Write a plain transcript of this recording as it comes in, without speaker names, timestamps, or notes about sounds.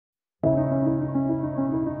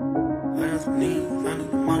needs. I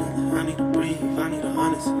need the money, I need to breathe. I need a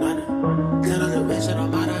honest nothing. Tell a little bitch that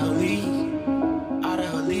I'm out of her league. Out of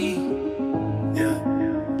her league.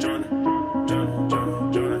 Yeah. Joyner.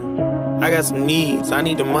 I got some needs. I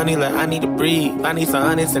need the money like I need to breathe. I need some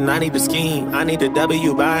honest and I need to scheme. I need the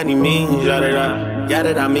W by any means. Got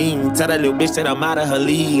it, I mean. Tell that little bitch that I'm out of her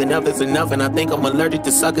league. Enough is enough, and I think I'm allergic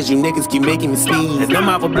to suckers. You niggas keep making me sneeze. Them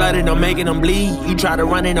out for blood and I'm making them bleed. You try to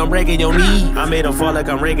run it, I'm breaking your knee. I made them fall like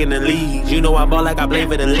I'm raking the leaves. You know I ball like I play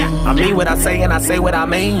for the league. I mean what I say and I say what I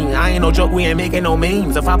mean. I ain't no joke, we ain't making no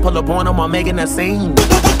memes. If I pull up on them, I'm making a scene.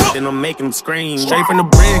 Then I'm making them scream. Straight from the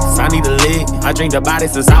bricks, I need a lick. I drink the body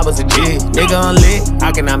since I was a jig. Nigga unlit,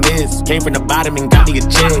 how can I miss? Came from the bottom and got me a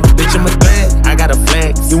check. Bitch, I'm a threat, I got a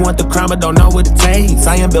flex. You want the crime, but don't know what it takes.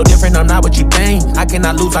 I am built different, I'm not what you think. I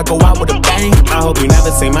cannot lose, I go out with a bang. I hope you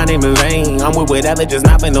never say my name in vain. I'm with whatever, just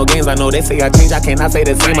not for no games. I know they say I change, I cannot say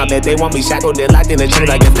the same. I bet they want me shackled, they're locked in the chains.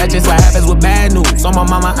 I guess that's just what happens with bad news. On my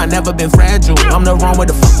mama, I never been fragile. I'm the wrong way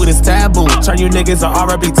to fuck with this taboo. Turn you niggas to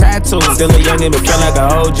R&B tattoos. Still a youngin' but feel like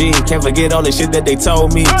a OG. Can't forget all the shit that they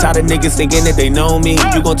told me. Tired of niggas thinking that they know me.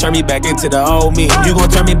 You gon' turn me back into the old me. You gon'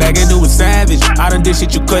 turn me back into a savage. I done did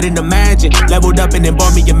shit you couldn't imagine. Leveled up and then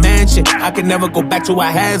bought me a mansion. I can never go back to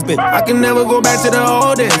what has been. I can never go back to the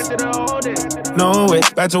old days. No way.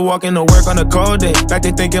 Back to walking to work on a cold day. Back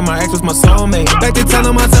to thinking my ex was my soulmate. Back to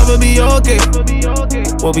telling myself it'll be okay.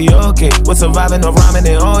 We'll be okay. We're surviving off Ramen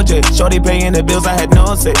and OJ. Shorty paying the bills, I had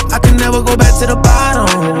no say. I can never go back to the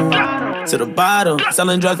bottom. To the bottom,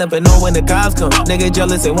 selling drugs, never know when the cops come. Nigga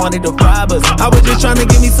jealous, they wanted to rob us. I was just trying to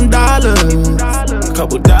give me some dollars, a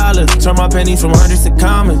couple dollars. Turn my pennies from hundreds to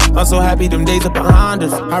commas. I'm so happy them days are behind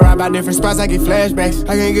us. I ride by different spots, I get flashbacks.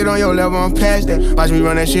 I can't get on your level, I'm past that. Watch me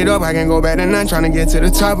run that shit up, I can't go back to none. Trying to get to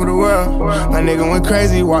the top of the world. My nigga went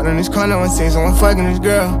crazy, walked in this corner and seen someone fucking this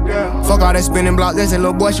girl. Fuck all that spinning block, that's that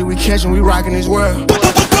little boy shit we catching, we rocking this world.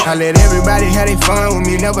 I let everybody have their fun with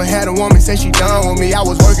me. Never had a woman say she done with me. I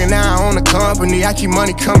was working now on the company. I keep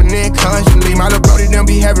money coming in constantly. My little brody done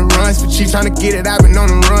be having runs for cheap. Trying to get it, I've been on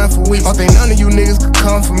the run for weeks. Don't think none of you niggas could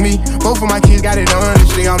come for me. Both of my kids got it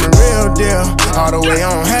honestly. I'm the real deal. All the way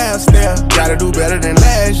on half step. Gotta do better than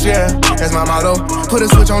last year. That's my motto. Put a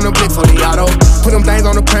switch on the blick for the auto. Put them things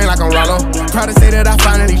on the plane like I'm Rollo. Proud to say that I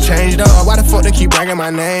finally changed up. Why the fuck they keep bringing my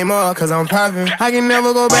name up? Cause I'm poppin'. I can never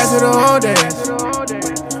go back to the old days.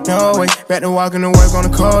 No way, back to walking to work on a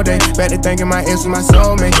cold day. Back to thinking my ex was my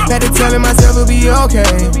soulmate. Back to telling myself it'll be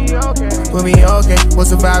okay. We'll be okay. Was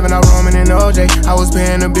surviving off Ramen and OJ. I was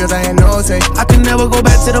paying the bills, I had no say. I can never go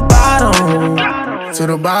back to the bottom. To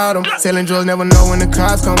the bottom, selling drugs, never know when the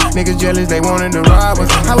cops come. Niggas jealous, they wanted to rob us.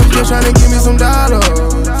 I was just trying to give me some dollars,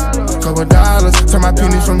 couple dollars. Turn my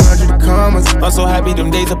pennies from 100 to commas. I'm so happy them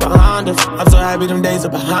days are behind us. I'm so happy them days are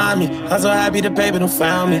behind me. I'm so happy the paper done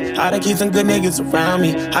found me. I done keep some good niggas around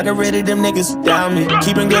me. I got rid of them niggas who doubt me.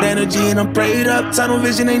 Keeping good energy and I'm prayed up. Tunnel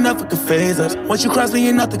vision ain't nothing can phase us. Once you cross me,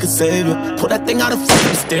 ain't nothing can save you. Pull that thing out of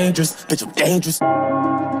focus, it's dangerous. Bitch, I'm dangerous.